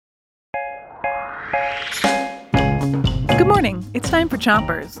Good morning. It's time for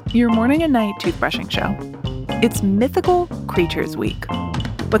Chompers, your morning and night toothbrushing show. It's Mythical Creatures Week.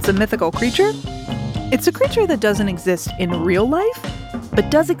 What's a mythical creature? It's a creature that doesn't exist in real life,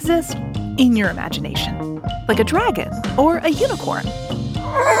 but does exist in your imagination, like a dragon or a unicorn.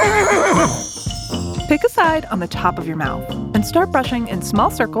 Pick a side on the top of your mouth and start brushing in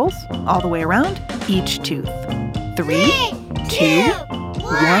small circles all the way around each tooth. 3, 2,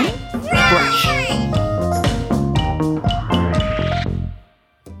 1, brush.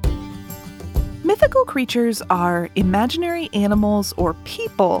 Mythical creatures are imaginary animals or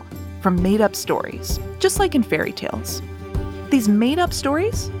people from made-up stories, just like in fairy tales. These made-up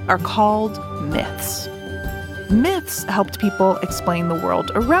stories are called myths. Myths helped people explain the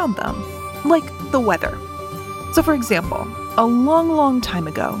world around them, like the weather. So for example, a long time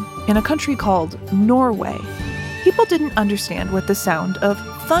ago, in a country called Norway, people didn't understand what the sound of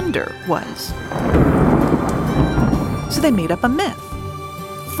thunder was. So they made up a myth.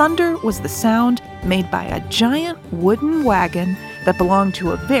 Thunder was the sound made by a giant wooden wagon that belonged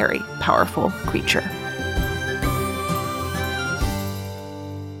to a very powerful creature.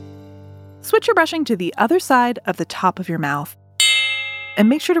 Switch your brushing to the other side of the top of your mouth. And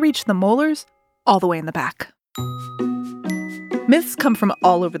make sure to reach the molars all the way in the back. Myths come from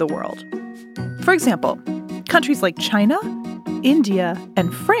all over the world. For example, countries like China, India,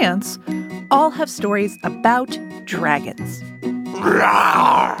 and France all have stories about dragons.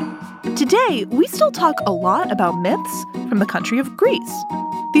 Today, we still talk a lot about myths from the country of Greece.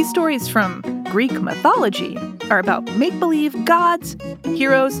 These stories from Greek mythology are about make-believe gods,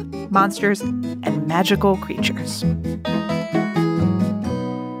 heroes, monsters, and magical creatures.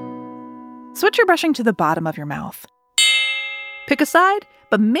 Switch your brushing to the bottom of your mouth. Pick a side,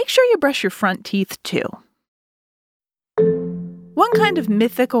 but make sure you brush your front teeth too. One kind of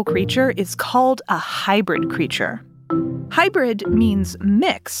mythical creature is called a hybrid creature. Hybrid means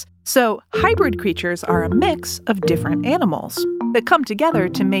mix, so hybrid creatures are a mix of different animals that come together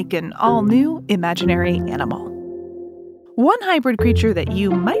to make an all-new imaginary animal. One hybrid creature that you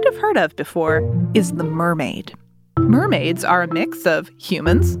might have heard of before is the mermaid. Mermaids are a mix of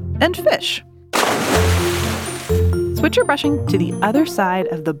humans and fish. Switch your brushing to the other side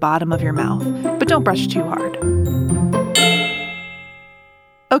of the bottom of your mouth, but don't brush too hard.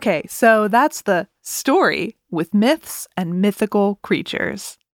 Okay, so that's the story with myths and mythical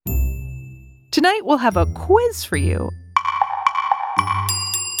creatures. Tonight we'll have a quiz for you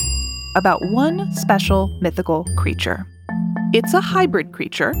about one special mythical creature. It's a hybrid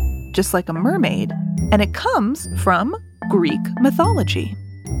creature, just like a mermaid, and it comes from Greek mythology.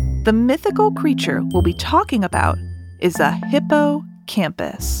 The mythical creature we'll be talking about is a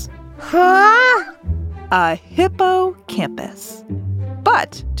hippocampus. Huh? A hippocampus.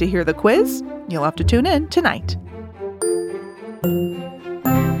 But to hear the quiz, you'll have to tune in tonight.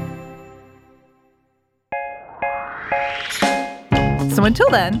 So until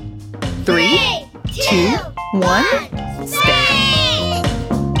then, 3, 2, 1, spit.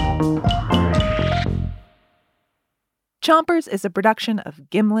 Chompers is a production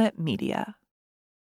of Gimlet Media.